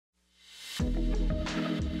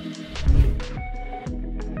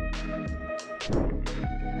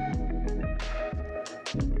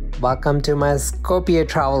Welcome to my Skopje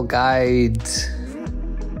travel guide.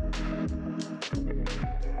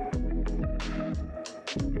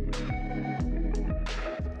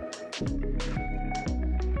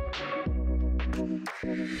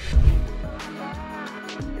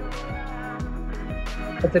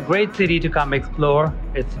 It's a great city to come explore.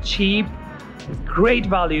 It's cheap, it's great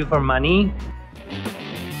value for money.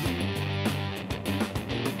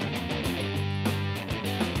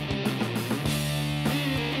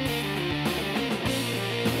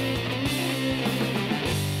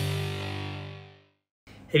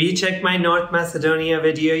 Have you checked my North Macedonia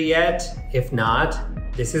video yet? If not,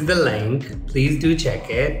 this is the link. Please do check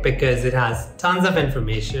it because it has tons of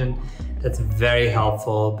information that's very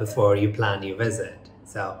helpful before you plan your visit.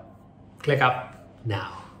 So click up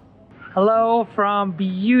now. Hello from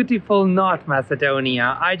beautiful North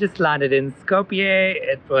Macedonia. I just landed in Skopje.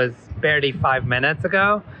 It was barely 5 minutes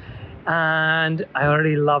ago. And I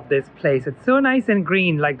already love this place. It's so nice and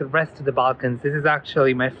green like the rest of the Balkans. This is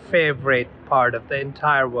actually my favorite part of the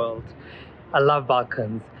entire world. I love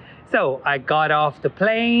Balkans. So I got off the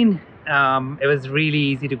plane. It was really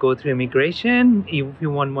easy to go through immigration. If you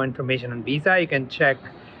want more information on visa, you can check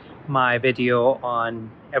my video on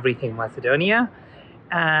everything Macedonia.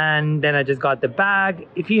 And then I just got the bag.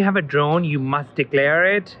 If you have a drone, you must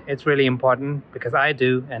declare it. It's really important because I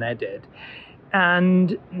do and I did.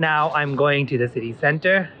 And now I'm going to the city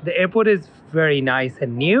center. The airport is very nice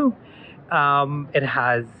and new. It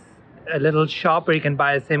has a little shop where you can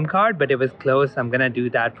buy a SIM card, but it was closed. I'm gonna do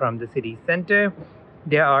that from the city center.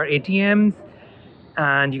 There are ATMs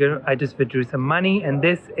and I just withdrew some money, and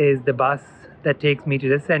this is the bus that takes me to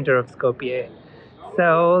the center of Skopje.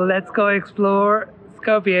 So let's go explore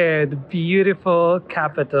Skopje, the beautiful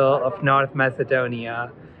capital of North Macedonia.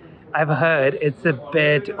 I've heard it's a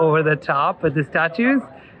bit over the top with the statues,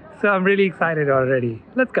 so I'm really excited already.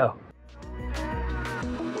 Let's go.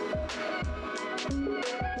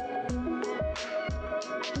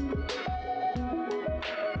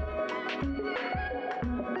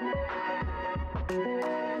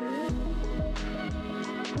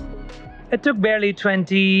 It took barely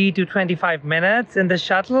 20 to 25 minutes in the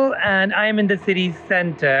shuttle, and I'm in the city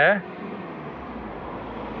center.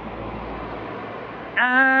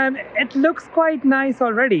 And it looks quite nice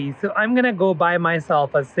already. So I'm gonna go buy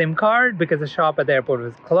myself a SIM card because the shop at the airport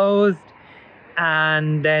was closed,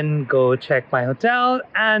 and then go check my hotel,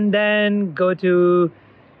 and then go to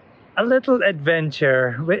a little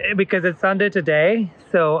adventure because it's Sunday today.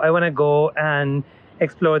 So I wanna go and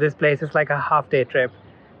explore this place. It's like a half-day trip.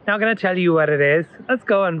 Not gonna tell you what it is. Let's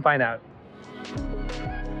go and find out.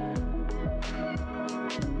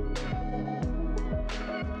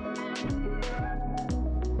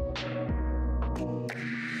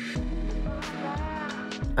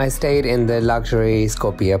 I stayed in the luxury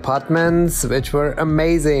Skopje apartments, which were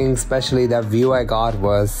amazing, especially the view I got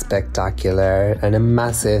was spectacular. And a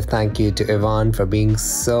massive thank you to Yvonne for being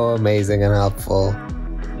so amazing and helpful.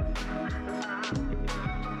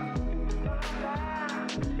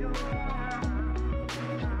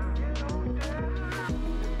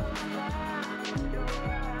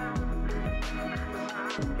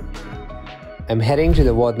 I'm heading to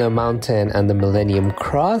the Vodno Mountain and the Millennium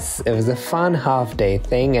Cross. It was a fun half-day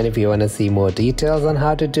thing, and if you want to see more details on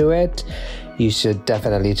how to do it, you should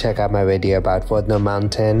definitely check out my video about Vodno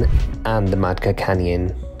Mountain and the Matka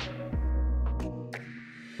Canyon.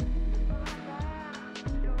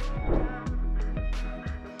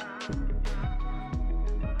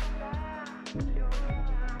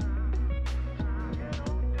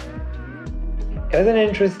 It was an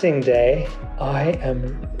interesting day. I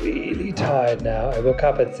am really tired now. I woke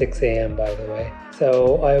up at 6 a.m. by the way.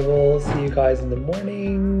 So I will see you guys in the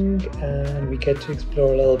morning and we get to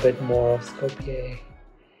explore a little bit more of Skopje.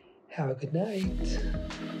 Have a good night.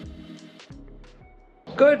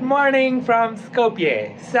 Good morning from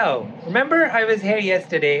Skopje. So remember I was here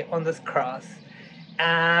yesterday on this cross,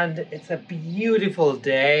 and it's a beautiful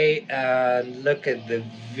day, and look at the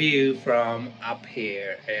view from up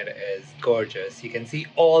here. It is gorgeous. You can see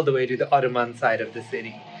all the way to the Ottoman side of the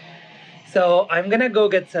city. So I'm gonna go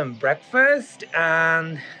get some breakfast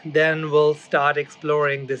and then we'll start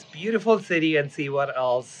exploring this beautiful city and see what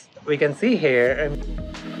else we can see here.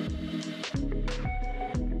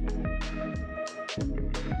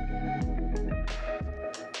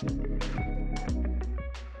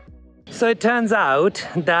 So it turns out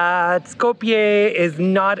that Skopje is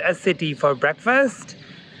not a city for breakfast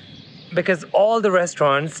because all the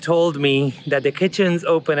restaurants told me that the kitchens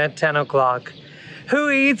open at 10 o'clock. Who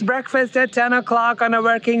eats breakfast at 10 o'clock on a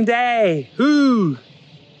working day? Who?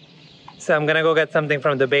 So I'm gonna go get something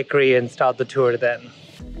from the bakery and start the tour then.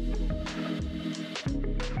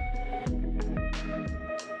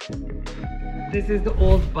 This is the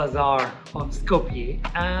Old Bazaar of Skopje,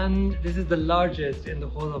 and this is the largest in the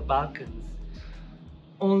whole of Balkans,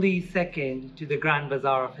 only second to the Grand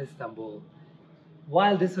Bazaar of Istanbul.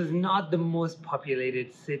 While this was not the most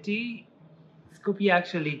populated city, Skopje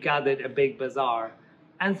actually gathered a big bazaar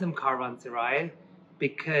and some caravanserai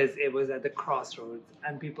because it was at the crossroads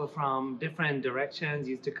and people from different directions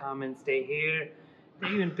used to come and stay here. There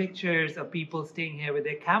are even pictures of people staying here with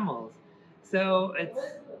their camels. So it's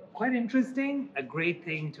quite interesting, a great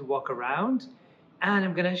thing to walk around. And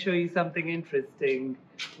I'm gonna show you something interesting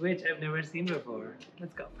which I've never seen before.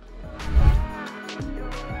 Let's go.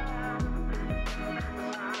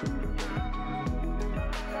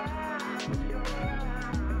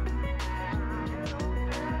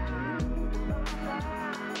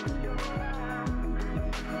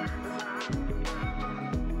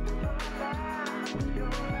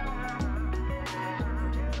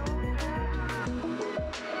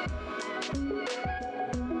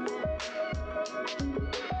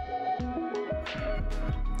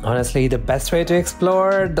 Honestly, the best way to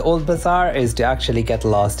explore the Old Bazaar is to actually get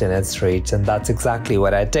lost in its streets, and that's exactly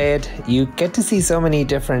what I did. You get to see so many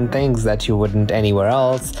different things that you wouldn't anywhere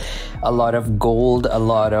else. A lot of gold, a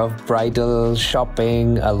lot of bridal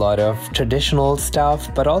shopping, a lot of traditional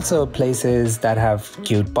stuff, but also places that have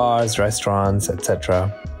cute bars, restaurants,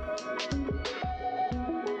 etc.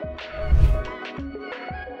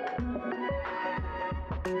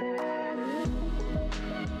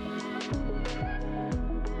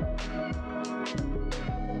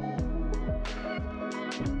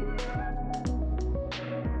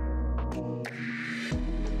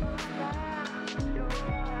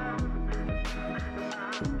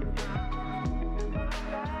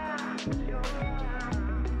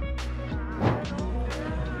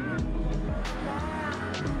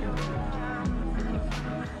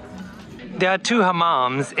 There are two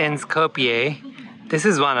hammams in Skopje. This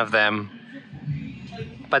is one of them.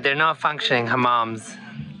 But they're not functioning hammams.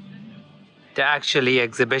 They're actually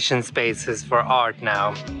exhibition spaces for art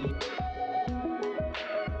now.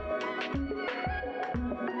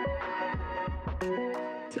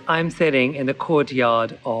 I'm sitting in the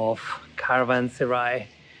courtyard of Caravanserai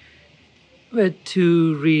with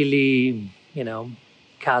two really,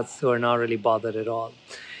 cats who are not really bothered at all.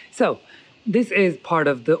 So, this is part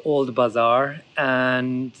of the Old Bazaar,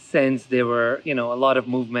 and since there were, a lot of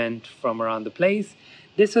movement from around the place,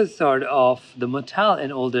 this was sort of the motel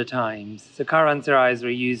in older times. So caravanserais were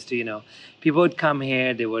used to, people would come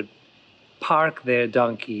here, they would park their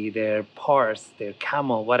donkey, their horse, their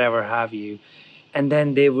camel, whatever have you, and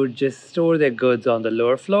then they would just store their goods on the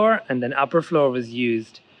lower floor, and then upper floor was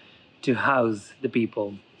used to house the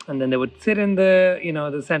people. And then they would sit in the,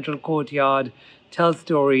 the central courtyard, tell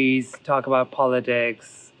stories, talk about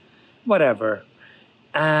politics, whatever.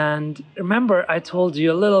 And remember, I told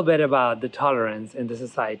you a little bit about the tolerance in the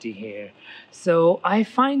society here. So I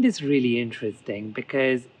find this really interesting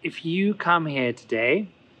because if you come here today,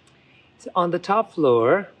 so on the top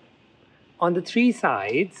floor, on the three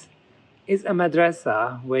sides, is a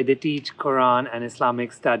madrasa where they teach Quran and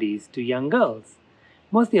Islamic studies to young girls,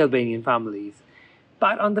 mostly Albanian families.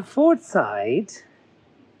 But on the fourth side,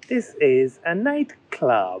 this is a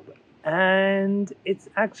nightclub, and it's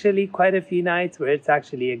actually quite a few nights where it's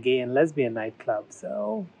actually a gay and lesbian nightclub.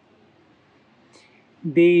 So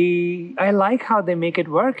I like how they make it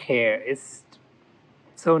work here. It's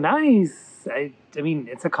so nice. I mean,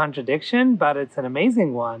 it's a contradiction, but it's an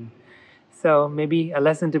amazing one. So maybe a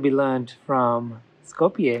lesson to be learned from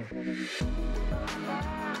Skopje.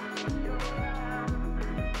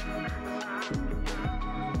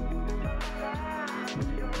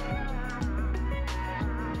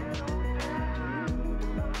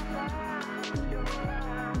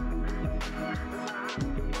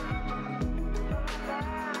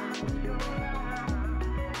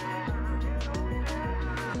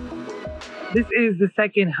 This is the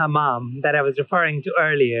second hammam that I was referring to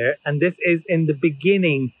earlier, and this is in the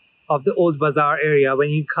beginning of the Old Bazaar area when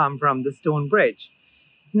you come from the stone bridge.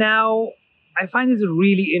 Now, I find this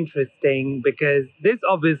really interesting because this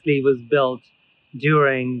obviously was built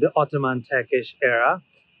during the Ottoman Turkish era,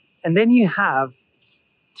 and then you have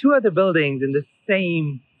two other buildings in the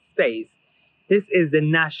same space. This is the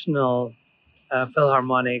National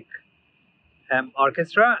Philharmonic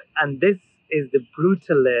Orchestra, and this is the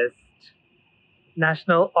Brutalist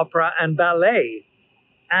National Opera and Ballet.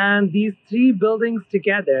 And these three buildings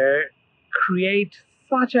together create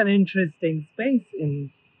such an interesting space.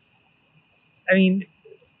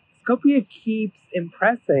 Skopje keeps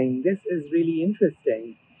impressing. This is really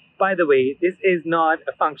interesting. By the way, this is not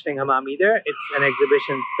a functioning hammam either. It's an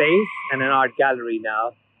exhibition space and an art gallery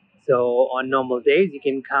now. So on normal days, you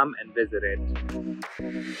can come and visit it.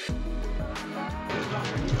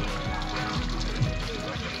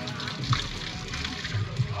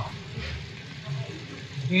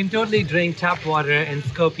 You can totally drink tap water in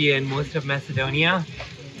Skopje and most of Macedonia.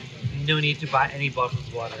 No need to buy any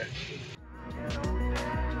bottled water.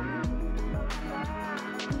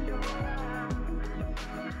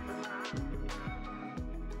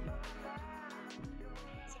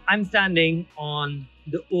 I'm standing on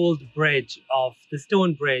the old bridge of the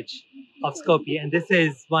stone bridge of Skopje, and this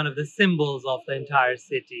is one of the symbols of the entire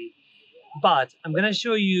city. But I'm going to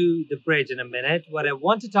show you the bridge in a minute. What I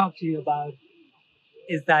want to talk to you about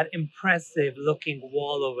is that impressive looking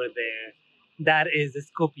wall over there. That is the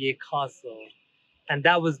Skopje Castle. And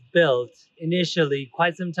that was built initially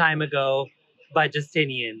quite some time ago by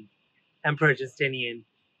Justinian, Emperor Justinian.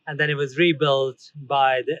 And then it was rebuilt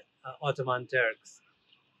by the Ottoman Turks.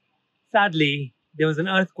 Sadly, there was an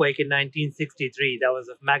earthquake in 1963 that was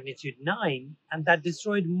of magnitude 9, and that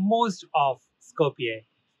destroyed most of Skopje.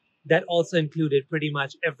 That also included pretty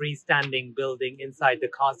much every standing building inside the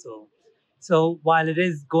castle. So while it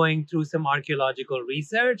is going through some archaeological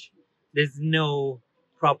research, there's no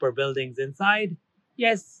proper buildings inside.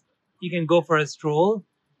 Yes, you can go for a stroll,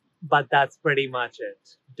 but that's pretty much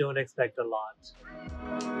it. Don't expect a lot.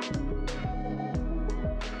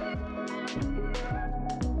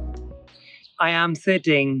 I am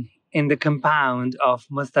sitting in the compound of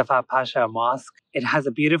Mustafa Pasha Mosque. It has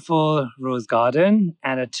a beautiful rose garden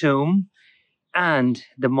and a tomb, and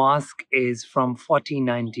the mosque is from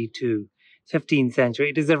 1492, 15th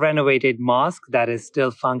century. It is a renovated mosque that is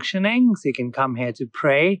still functioning, so you can come here to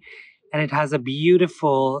pray. And it has a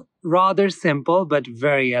beautiful, rather simple, but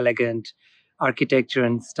very elegant architecture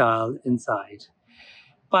and style inside.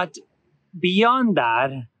 But beyond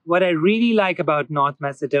that, what I really like about North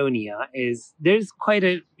Macedonia is there's quite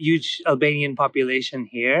a huge Albanian population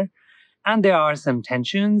here, and there are some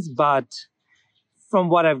tensions, but from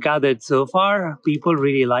what I've gathered so far, people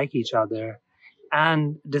really like each other.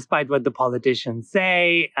 And despite what the politicians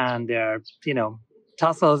say and their,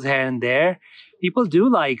 tussles here and there, people do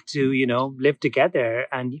like to, live together.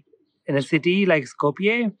 And in a city like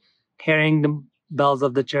Skopje, hearing the bells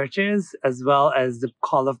of the churches as well as the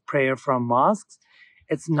call of prayer from mosques,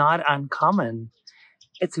 it's not uncommon.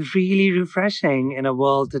 It's really refreshing in a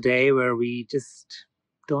world today where we just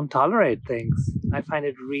don't tolerate things. I find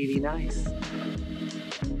it really nice.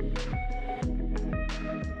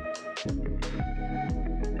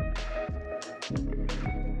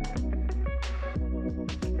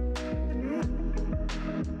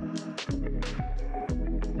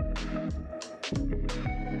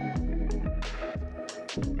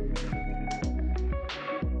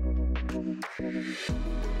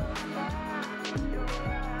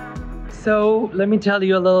 So let me tell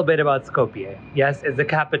you a little bit about Skopje. Yes, it's the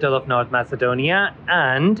capital of North Macedonia,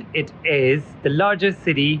 and it is the largest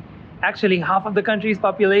city. Actually, half of the country's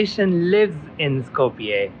population lives in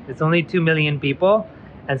Skopje. It's only 2 million people,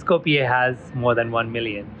 and Skopje has more than 1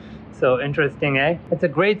 million. So interesting, eh? It's a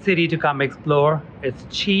great city to come explore. It's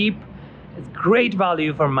cheap. It's great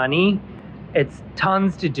value for money. It's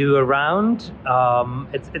tons to do around.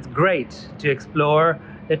 It's great to explore.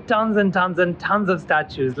 There are tons and tons and tons of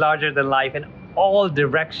statues larger than life in all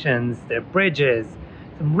directions. There are bridges,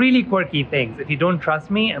 some really quirky things. If you don't trust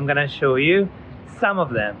me, I'm gonna show you some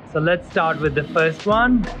of them. So let's start with the first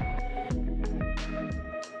one.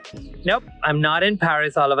 Nope, I'm not in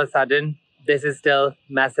Paris all of a sudden. This is still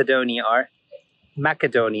Macedonia, or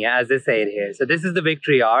Macedonia as they say it here. So this is the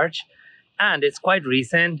Victory Arch, and it's quite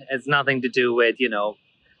recent. It's nothing to do with,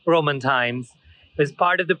 Roman times. It was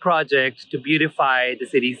part of the project to beautify the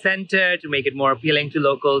city center, to make it more appealing to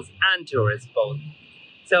locals and tourists both.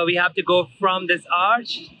 So we have to go from this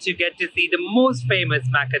arch to get to see the most famous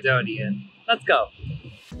Macedonian. Let's go.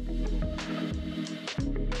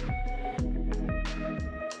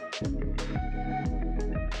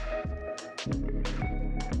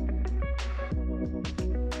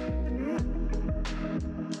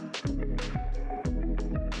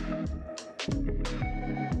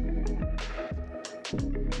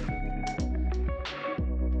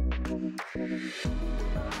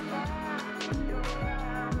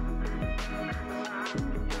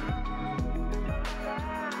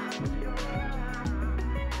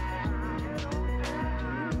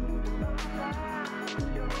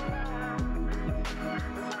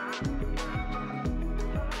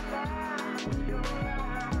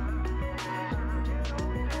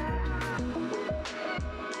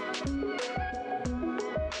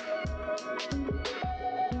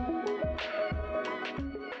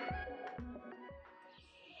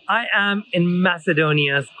 I am in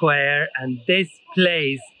Macedonia Square and this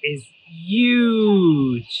place is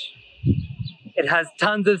huge. It has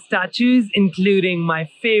tons of statues, including my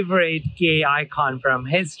favorite gay icon from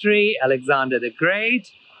history, Alexander the Great,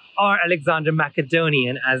 or Alexander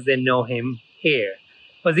Macedonian as they know him here.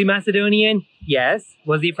 Was he Macedonian? Yes.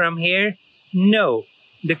 Was he from here? No.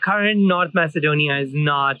 The current North Macedonia is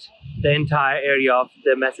not the entire area of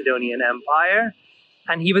the Macedonian Empire.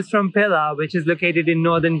 And he was from Pila, which is located in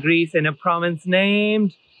northern Greece in a province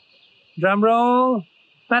named, drumroll,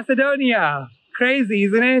 Macedonia. Crazy,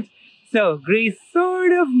 isn't it? So Greece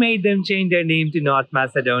sort of made them change their name to North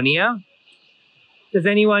Macedonia. Does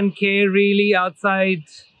anyone care really outside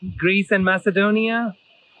Greece and Macedonia?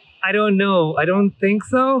 I don't know. I don't think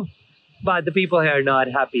so. But the people here are not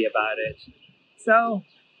happy about it. So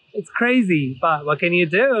it's crazy, but what can you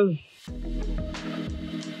do?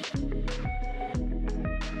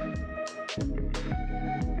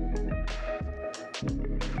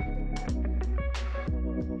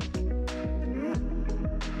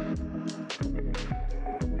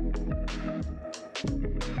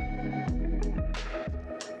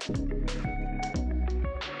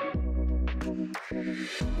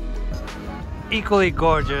 Equally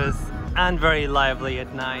gorgeous and very lively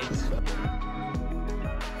at night.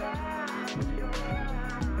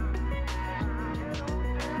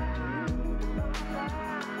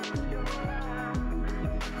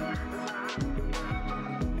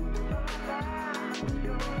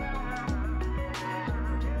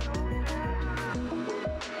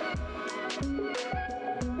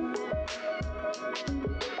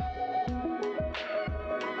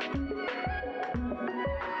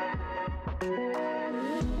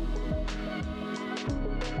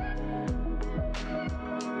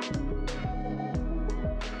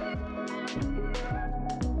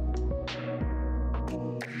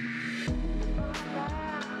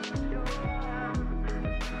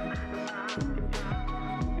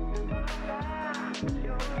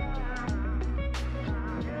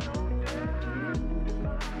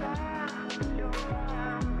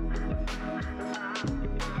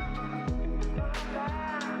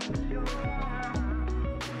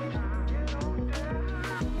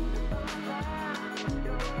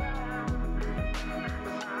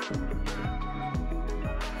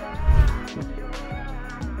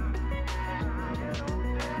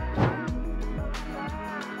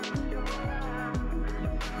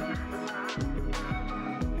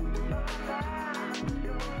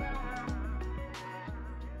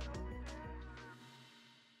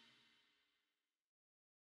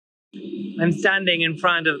 I'm standing in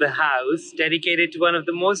front of the house dedicated to one of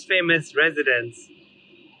the most famous residents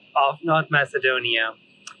of North Macedonia.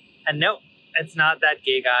 And no, it's not that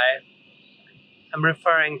gay guy. I'm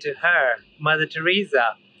referring to her, Mother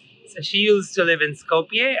Teresa. So she used to live in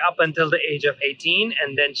Skopje up until the age of 18,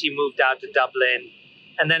 and then she moved out to Dublin,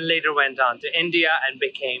 and then later went on to India and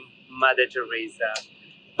became Mother Teresa.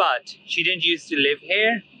 But she didn't used to live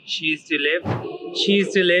here. She used to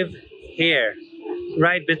live here,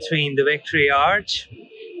 right between the Victory Arch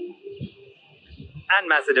and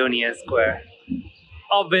Macedonia Square.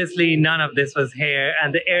 Obviously, none of this was here,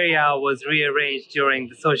 and the area was rearranged during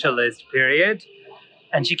the socialist period.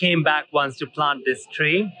 And she came back once to plant this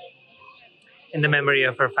tree in the memory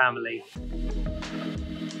of her family.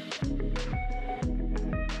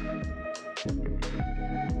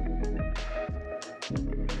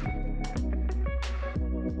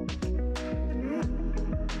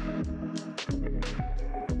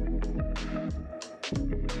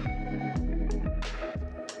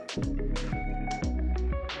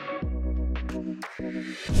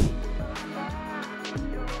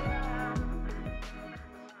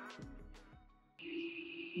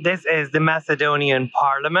 This is the Macedonian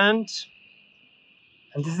Parliament,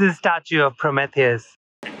 and this is a statue of Prometheus.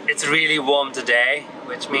 It's really warm today,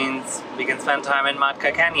 which means we can spend time in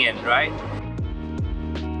Matka Canyon, right?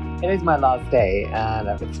 It is my last day and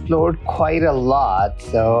I've explored quite a lot,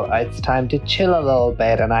 so it's time to chill a little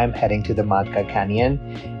bit, and I'm heading to the Matka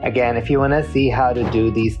Canyon. Again, if you want to see how to do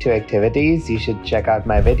these two activities, you should check out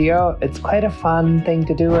my video. It's quite a fun thing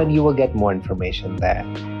to do and you will get more information there.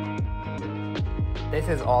 This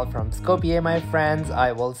is all from Skopje, my friends.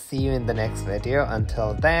 I will see you in the next video.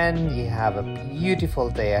 Until then, you have a beautiful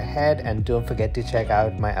day ahead, and don't forget to check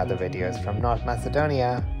out my other videos from North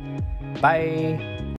Macedonia. Bye!